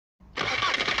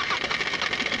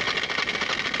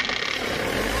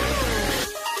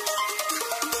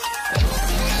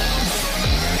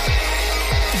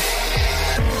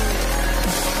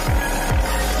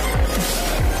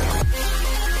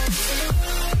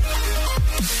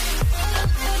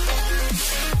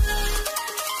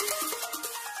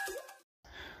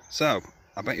So,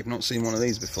 I bet you've not seen one of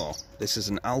these before. This is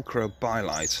an Alkro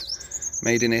ByLight,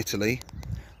 made in Italy.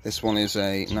 This one is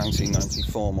a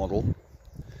 1994 model.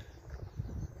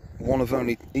 One of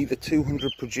only either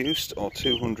 200 produced or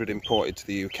 200 imported to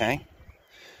the UK.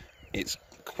 It's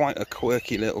quite a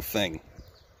quirky little thing.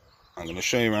 I'm going to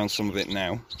show you around some of it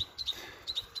now.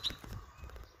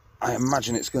 I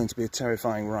imagine it's going to be a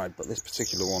terrifying ride, but this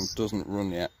particular one doesn't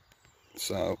run yet.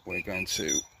 So we're going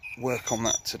to work on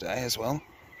that today as well.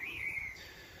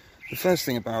 The first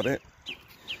thing about it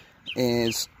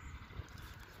is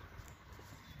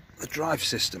the drive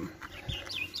system.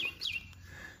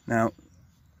 Now,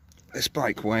 this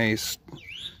bike weighs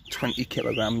 20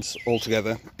 kilograms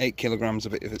altogether, 8 kilograms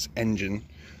of it if it's engine,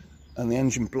 and the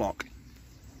engine block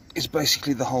is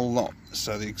basically the whole lot.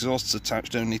 So the exhaust's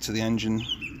attached only to the engine,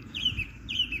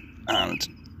 and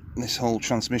this whole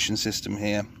transmission system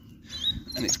here,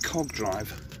 and its cog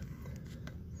drive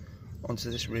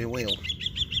onto this rear wheel.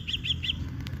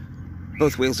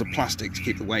 Both wheels are plastic to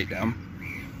keep the weight down,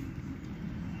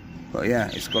 but yeah,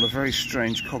 it's got a very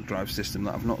strange cog drive system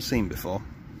that I've not seen before.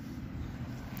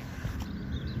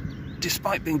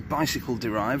 Despite being bicycle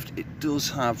derived, it does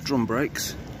have drum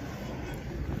brakes,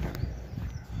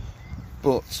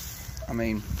 but I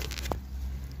mean,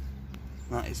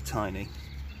 that is tiny.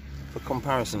 For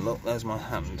comparison, look, there's my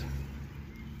hand.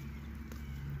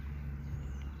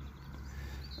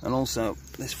 And also,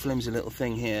 this flimsy little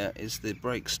thing here is the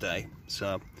brake stay,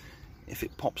 so if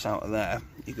it pops out of there,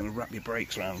 you're going to wrap your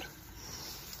brakes around.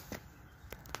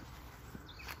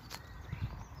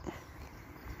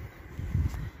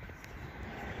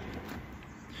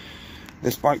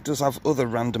 This bike does have other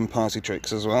random party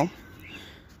tricks as well.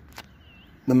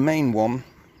 The main one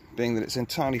being that it's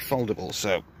entirely foldable,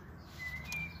 so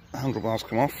the handlebars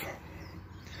come off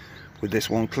with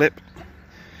this one clip.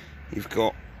 You've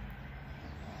got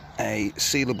a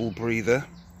sealable breather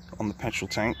on the petrol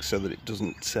tank so that it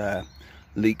doesn't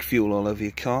leak fuel all over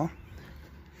your car,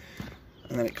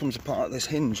 and then it comes apart at this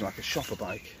hinge like a shopper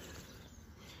bike.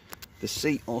 The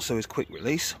seat also is quick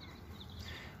release,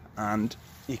 and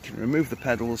you can remove the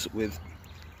pedals with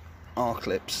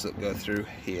R-clips that go through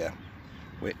here,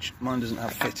 which mine doesn't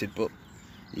have fitted, but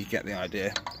you get the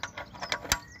idea.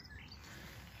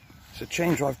 It's a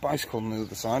chain drive bicycle on the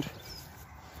other side.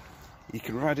 You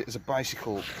can ride it as a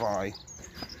bicycle by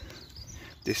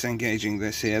disengaging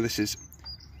this here. This is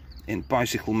in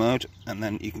bicycle mode, and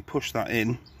then you can push that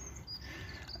in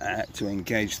to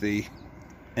engage the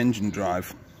engine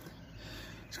drive.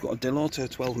 It's got a Delauto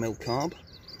 12mm carb.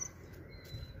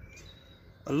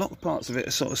 A lot of parts of it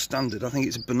are sort of standard. I think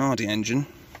it's a Bernardi engine.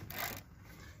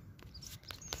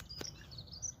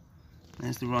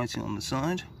 There's the writing on the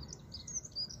side.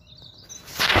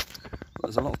 But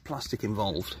there's a lot of plastic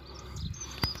involved.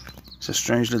 It's a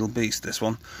strange little beast, this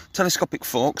one. Telescopic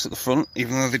forks at the front,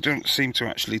 even though they don't seem to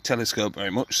actually telescope very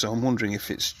much, so I'm wondering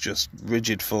if it's just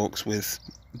rigid forks with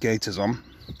gaiters on.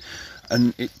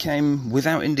 And it came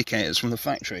without indicators from the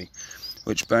factory,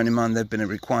 which, bearing in mind they've been a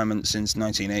requirement since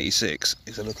 1986,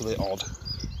 is a little bit odd.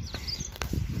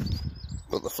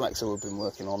 But the Flexo we've been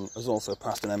working on has also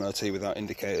passed an MOT without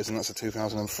indicators, and that's a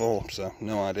 2004, so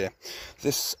no idea.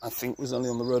 This, I think, was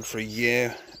only on the road for a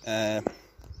year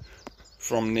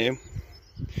from new,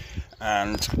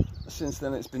 and since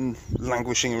then it's been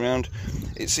languishing around.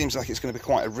 It seems like it's going to be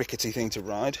quite a rickety thing to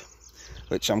ride,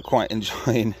 which I'm quite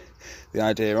enjoying the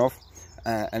idea of,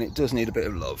 and it does need a bit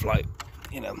of love. Like,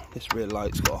 you know, this rear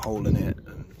light's got a hole in it,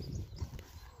 and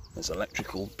there's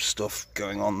electrical stuff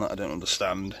going on that I don't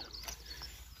understand.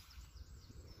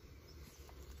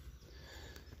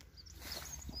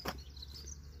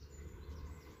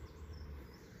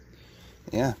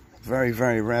 Yeah, very,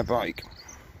 very rare bike.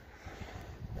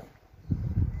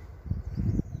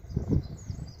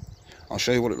 I'll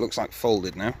show you what it looks like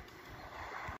folded now.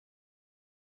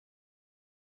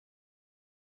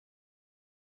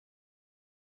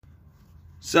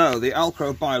 So, the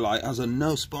Alkro ByLight has a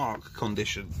no spark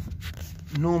condition.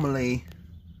 Normally,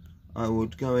 I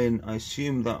would go in, I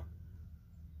assume that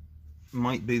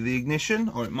might be the ignition,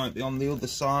 or it might be on the other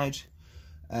side,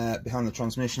 behind the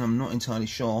transmission. I'm not entirely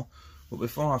sure. But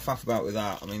before I faff about with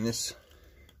that, I mean, this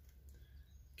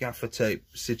gaffer tape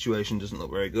situation doesn't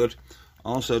look very good. I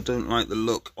also don't like the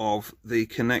look of the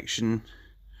connection.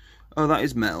 Oh, that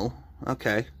is metal.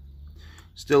 Okay.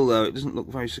 Still though, it doesn't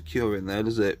look very secure in there,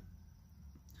 does it?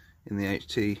 In the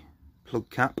HT plug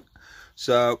cap.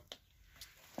 So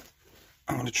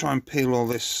I'm going to try and peel all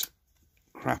this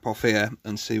crap off here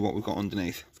and see what we've got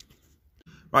underneath.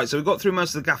 Right, so we've got through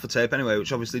most of the gaffer tape anyway,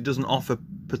 which obviously doesn't offer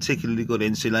particularly good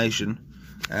insulation.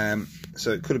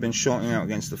 So it could have been shorting out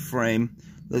against the frame.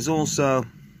 There's also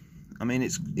I mean,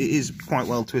 it is quite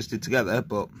well twisted together,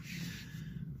 but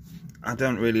I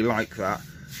don't really like that.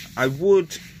 I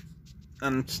would,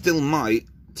 and still might,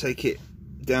 take it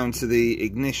down to the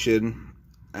ignition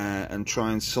and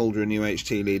try and solder a new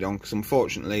HT lead on, because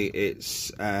unfortunately it's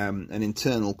an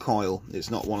internal coil. It's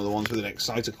not one of the ones with an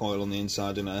exciter coil on the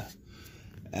inside and a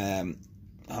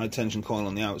high tension coil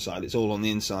on the outside. It's all on the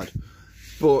inside.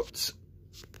 But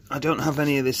I don't have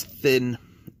any of this thin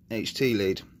HT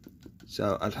lead,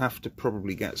 so I'd have to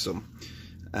probably get some,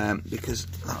 because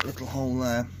that little hole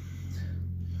there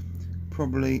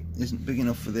probably isn't big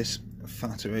enough for this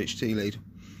fatter HT lead.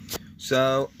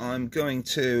 So I'm going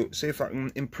to see if I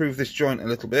can improve this joint a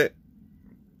little bit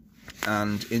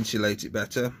and insulate it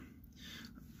better,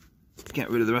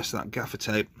 get rid of the rest of that gaffer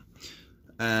tape,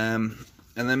 and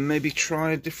then maybe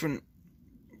try a different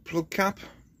plug cap.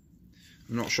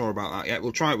 I'm not sure about that yet.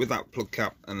 We'll try it with that plug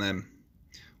cap and then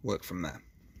work from there.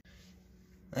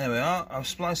 There we are. I've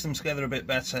spliced them together a bit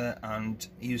better and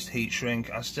used heat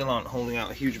shrink. I still aren't holding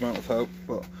out a huge amount of hope,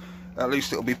 but at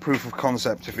least it'll be proof of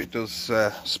concept if it does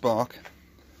spark.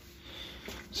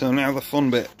 So now the fun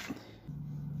bit.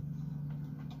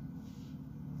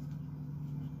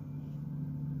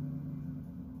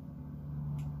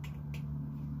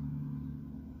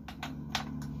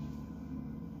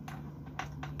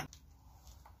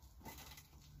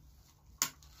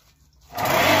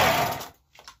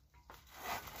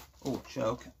 Oh,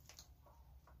 choke.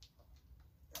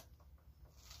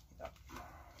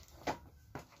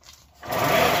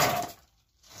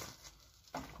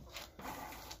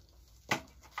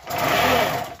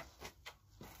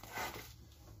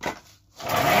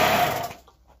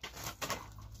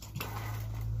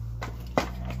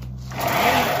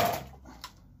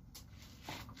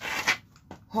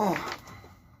 Oh,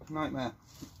 nightmare.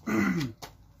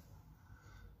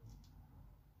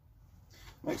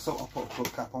 Next up I'll put a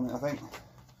plug cap on it, I think.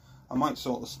 I might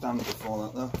sort the stand before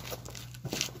that though.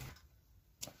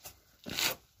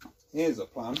 Here's a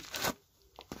plan.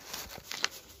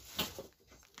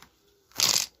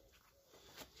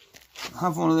 I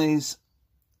have one of these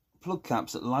plug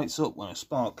caps that lights up when a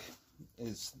spark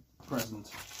is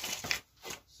present.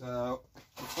 So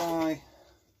if I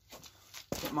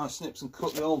get my snips and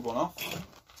cut the old one off,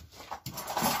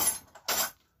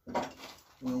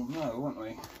 we'll know, won't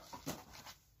we?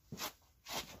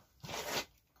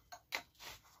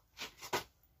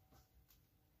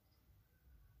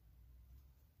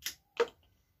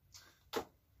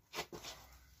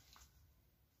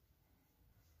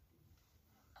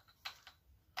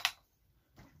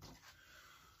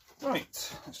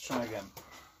 Right, let's try again.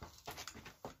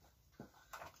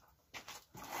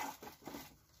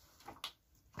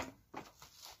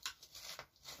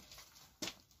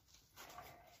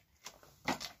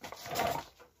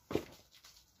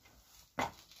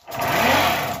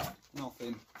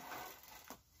 Nothing.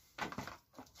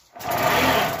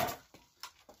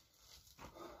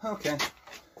 Okay.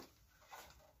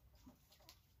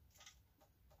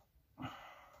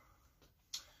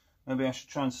 Maybe I should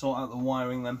try and sort out the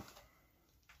wiring then.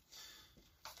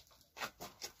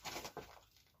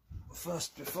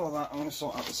 First, before that, I'm going to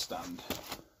sort out the stand.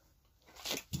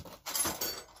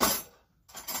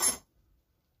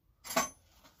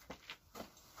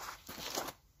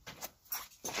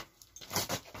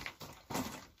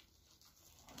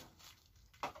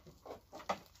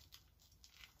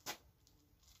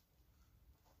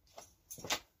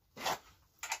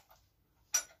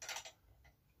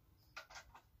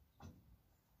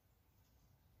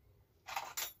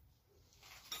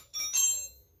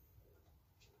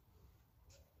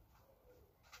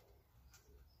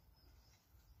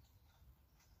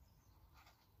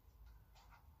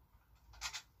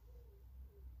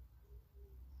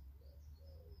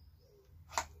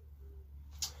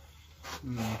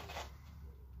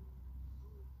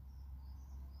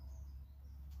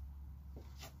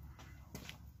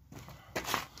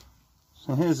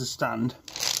 So here's the stand.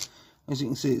 As you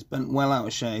can see, it's bent well out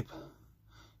of shape,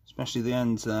 especially the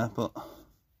ends there, but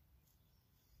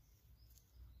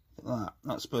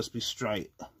that's supposed to be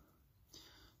straight.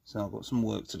 So I've got some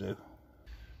work to do.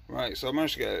 Right, so I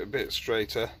managed to get it a bit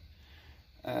straighter.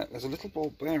 There's a little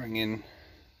ball bearing in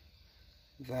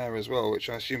there as well, which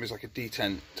I assume is like a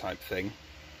detent type thing.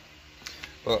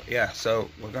 But yeah, so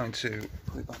we're going to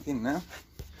put it back in now.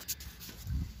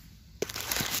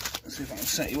 Let's see if I can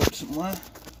set you up somewhere.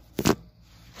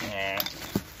 Yeah.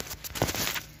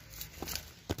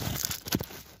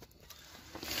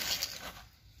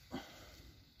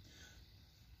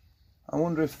 I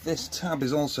wonder if this tab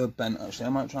is also bent actually. I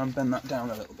might try and bend that down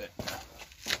a little bit.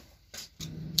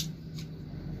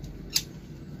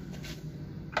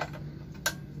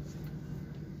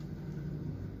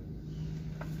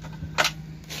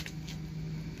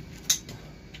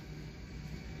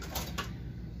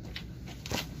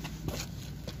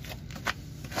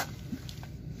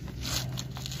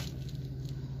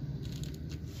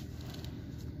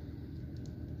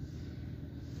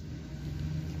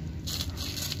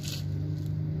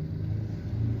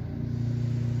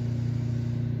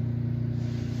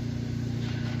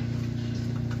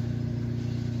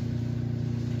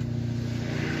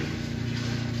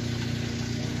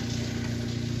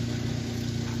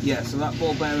 Yeah, so that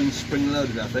ball bearing's spring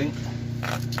loaded, I think.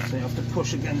 So you have to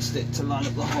push against it to line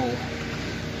up the hole.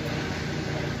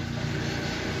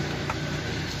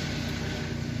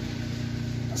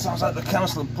 That sounds like the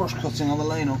council of brush cutting on the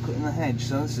lane or cutting the hedge,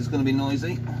 so this is going to be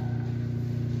noisy.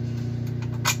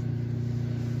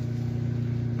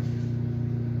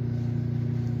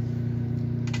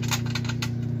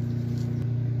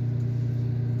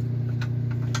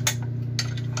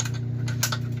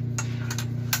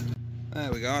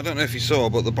 There we go. I don't know if you saw,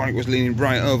 but the bike was leaning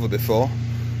right over before.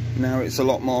 Now it's a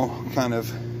lot more kind of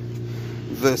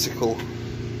vertical,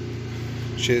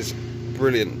 which is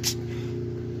brilliant.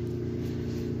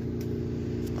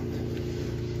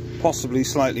 Possibly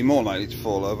slightly more likely to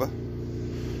fall over,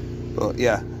 but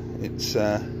yeah, it's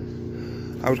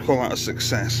I would call that a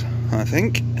success, I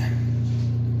think.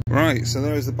 Right, so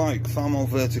there is the bike, far more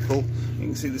vertical. You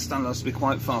can see the stand has to be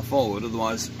quite far forward,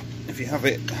 otherwise if you have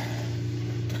it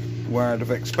where I'd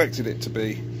have expected it to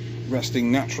be,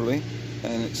 resting naturally,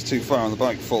 and it's too far and the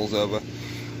bike falls over.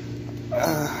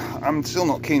 I'm still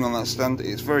not keen on that stand.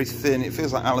 It's very thin, it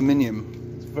feels like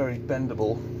aluminium, it's very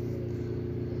bendable,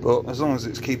 but as long as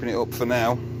it's keeping it up for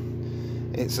now,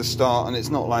 it's a start. And it's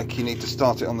not like you need to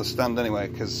start it on the stand anyway,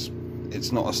 because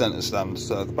it's not a centre stand,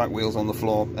 so the back wheel's on the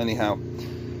floor anyhow.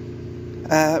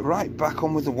 Right, back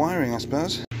on with the wiring, I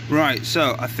suppose. Right,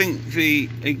 so I think the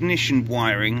ignition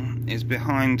wiring is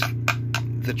behind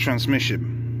the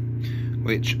transmission,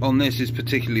 which on this is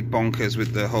particularly bonkers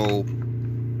with the whole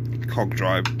cog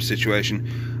drive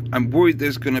situation. I'm worried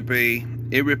there's going to be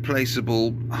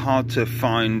irreplaceable, hard to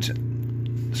find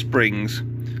springs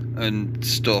and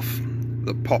stuff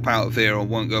that pop out of here or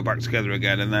won't go back together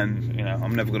again, and then, you know,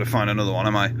 I'm never going to find another one,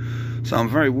 am I? So I'm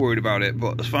very worried about it,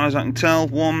 but as far as I can tell,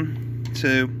 1,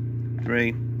 2,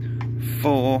 3,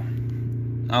 4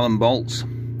 Allen bolts,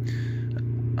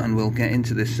 and we'll get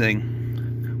into this thing.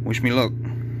 Wish me luck.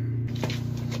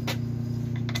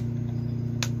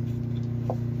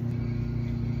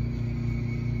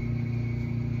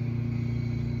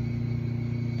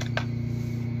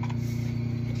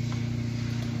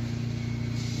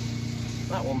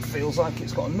 That one feels like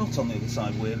it's got a nut on the other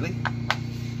side, weirdly.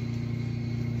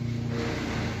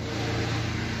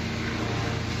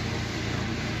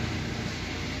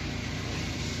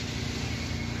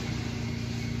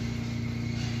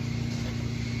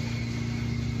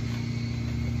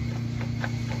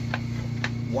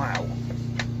 Wow.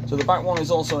 So the back one is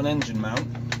also an engine mount.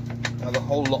 Now the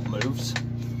whole lot moves.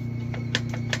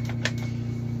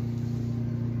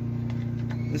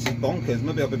 This is bonkers.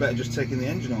 Maybe I'll be better just taking the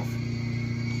engine off.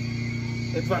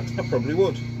 In fact, I probably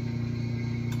would.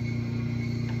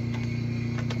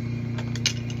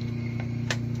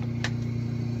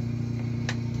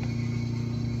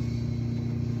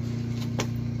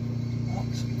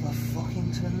 What the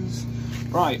fucking tins?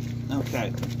 Right,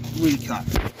 okay. Recap.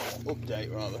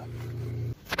 Update, rather.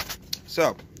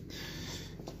 So,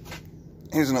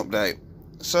 here's an update.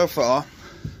 So far,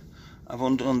 I've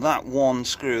undone that one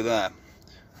screw there,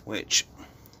 which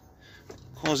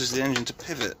causes the engine to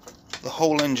pivot. The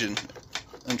whole engine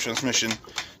and transmission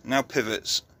now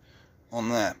pivots on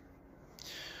there.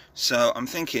 So I'm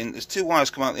thinking there's 2 wires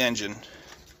come out the engine.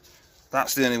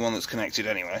 That's the only one that's connected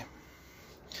anyway.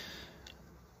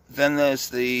 Then there's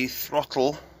the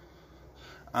throttle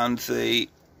and the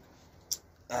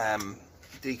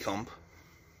decomp,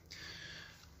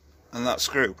 and that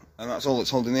screw, and that's all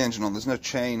that's holding the engine on. There's no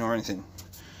chain or anything.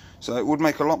 So it would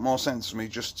make a lot more sense for me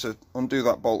just to undo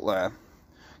that bolt there,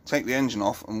 take the engine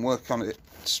off and work on it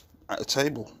at a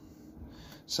table.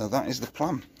 So that is the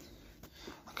plan.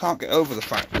 I can't get over the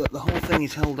fact that the whole thing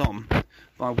is held on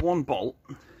by one bolt,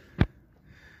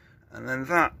 and then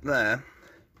that there,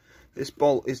 this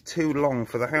bolt is too long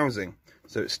for the housing,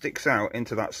 so it sticks out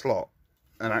into that slot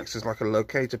and acts as like a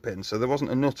locator pin. So there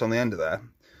wasn't a nut on the end of there.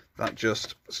 That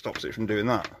just stops it from doing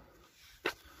that.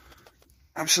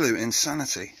 Absolute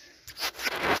insanity.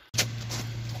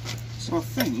 So I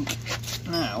think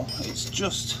now it's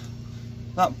just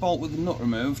that bolt with the nut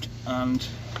removed and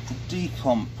the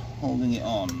decomp holding it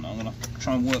on. I'm going to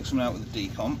try and work something out with the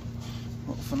decomp,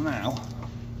 but for now,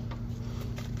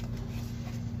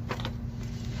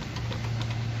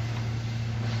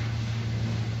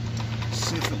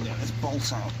 see if we can get this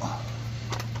bolt out.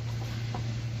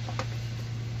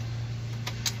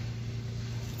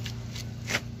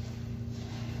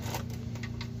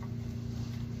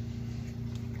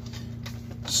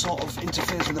 Sort of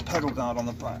interferes with the pedal guard on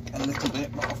the back a little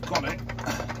bit, but I've got it.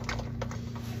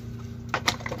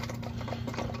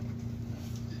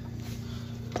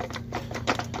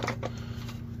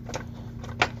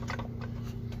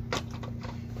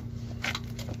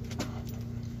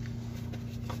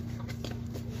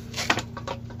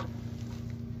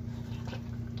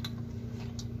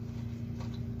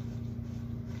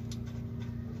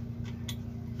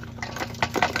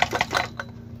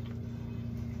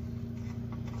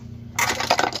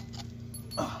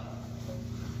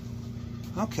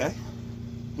 okay,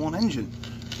 one engine.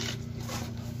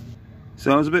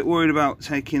 So I was a bit worried about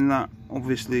taking that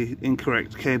obviously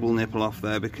incorrect cable nipple off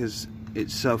there because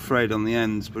it's so frayed on the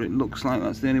ends, but it looks like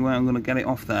that's the only way I'm going to get it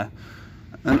off there.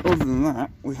 And other than that,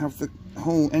 we have the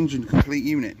whole engine complete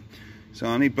unit. So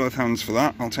I need both hands for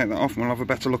that. I'll take that off and we'll have a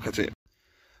better look at it.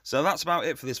 So that's about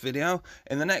it for this video.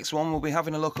 In the next one, we'll be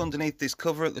having a look underneath this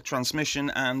cover at the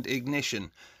transmission and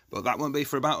ignition. But that won't be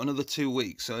for about another 2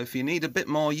 weeks. So if you need a bit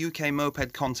more UK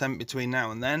moped content between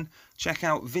now and then, check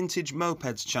out Vintage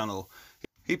Moped's channel.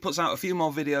 He puts out a few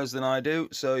more videos than I do,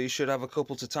 so you should have a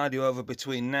couple to tide you over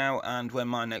between now and when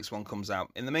my next one comes out.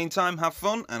 In the meantime, have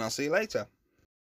fun, and I'll see you later.